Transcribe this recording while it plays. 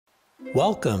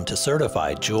Welcome to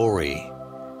Certified Jewelry.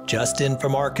 Just in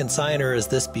from our consignor is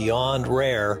this beyond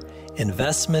rare,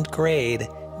 investment grade,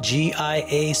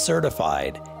 GIA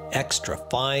certified, extra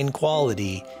fine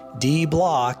quality, D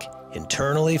block,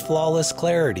 internally flawless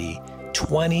clarity,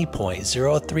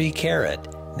 20.03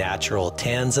 carat, natural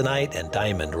Tanzanite and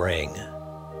diamond ring.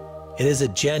 It is a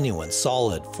genuine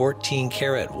solid 14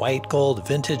 karat white gold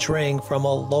vintage ring from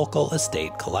a local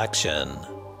estate collection.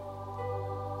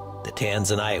 The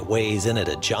Tanzanite weighs in at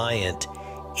a giant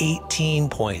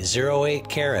 18.08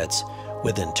 carats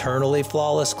with internally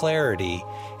flawless clarity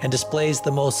and displays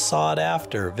the most sought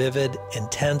after vivid,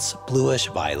 intense bluish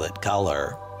violet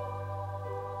color.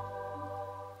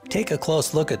 Take a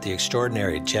close look at the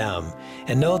extraordinary gem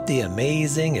and note the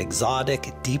amazing,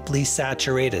 exotic, deeply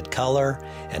saturated color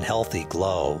and healthy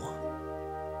glow.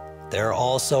 There are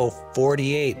also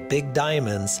 48 big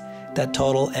diamonds that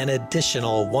total an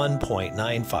additional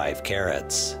 1.95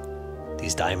 carats.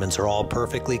 These diamonds are all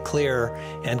perfectly clear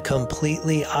and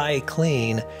completely eye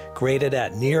clean, graded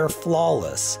at near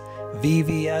flawless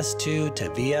VVS2 to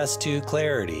VS2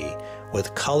 clarity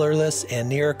with colorless and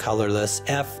near colorless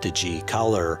F to G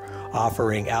color,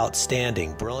 offering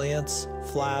outstanding brilliance,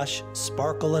 flash,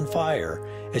 sparkle, and fire,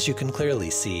 as you can clearly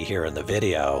see here in the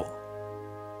video.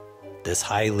 This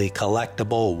highly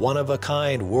collectible,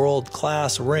 one-of-a-kind,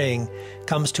 world-class ring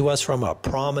comes to us from a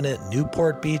prominent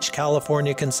Newport Beach,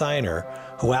 California consignor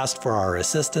who asked for our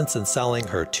assistance in selling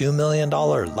her $2 million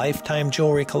lifetime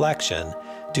jewelry collection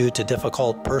due to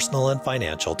difficult personal and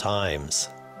financial times.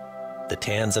 The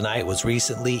Tanzanite was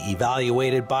recently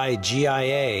evaluated by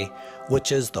GIA,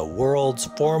 which is the world's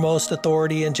foremost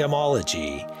authority in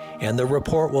gemology, and the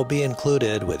report will be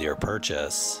included with your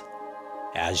purchase.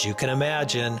 As you can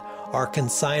imagine, our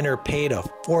consignor paid a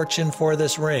fortune for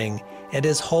this ring and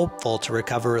is hopeful to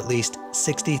recover at least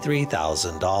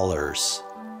 $63,000.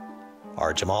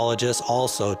 Our gemologist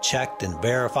also checked and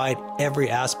verified every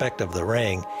aspect of the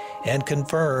ring and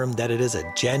confirmed that it is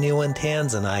a genuine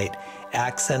Tanzanite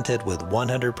accented with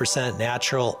 100%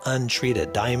 natural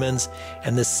untreated diamonds,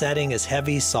 and the setting is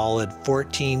heavy solid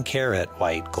 14 karat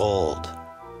white gold.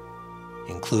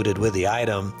 Included with the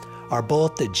item are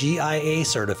both the GIA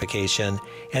certification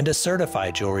and a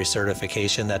certified jewelry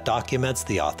certification that documents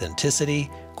the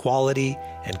authenticity, quality,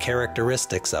 and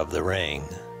characteristics of the ring.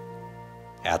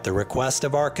 At the request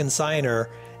of our consignor,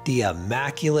 the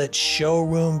immaculate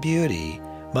showroom beauty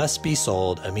must be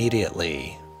sold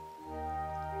immediately.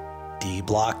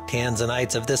 D-block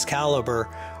Tanzanites of this caliber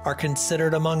are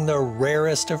considered among the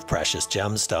rarest of precious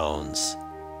gemstones.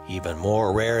 Even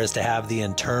more rare is to have the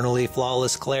internally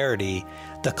flawless clarity,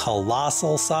 the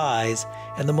colossal size,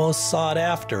 and the most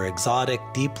sought-after exotic,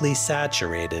 deeply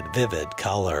saturated, vivid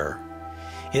color.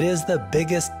 It is the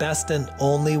biggest, best, and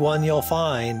only one you'll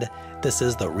find. This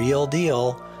is the real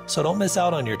deal, so don't miss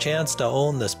out on your chance to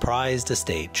own this prized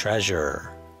estate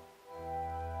treasure.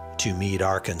 To meet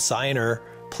our consignor,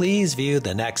 please view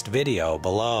the next video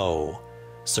below.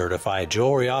 Certified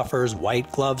Jewelry offers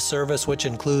white glove service, which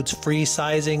includes free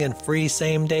sizing and free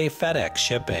same-day FedEx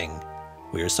shipping.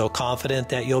 We are so confident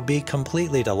that you'll be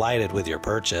completely delighted with your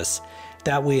purchase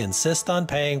that we insist on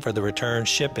paying for the return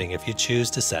shipping if you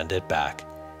choose to send it back.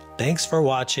 Thanks for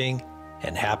watching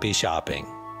and happy shopping.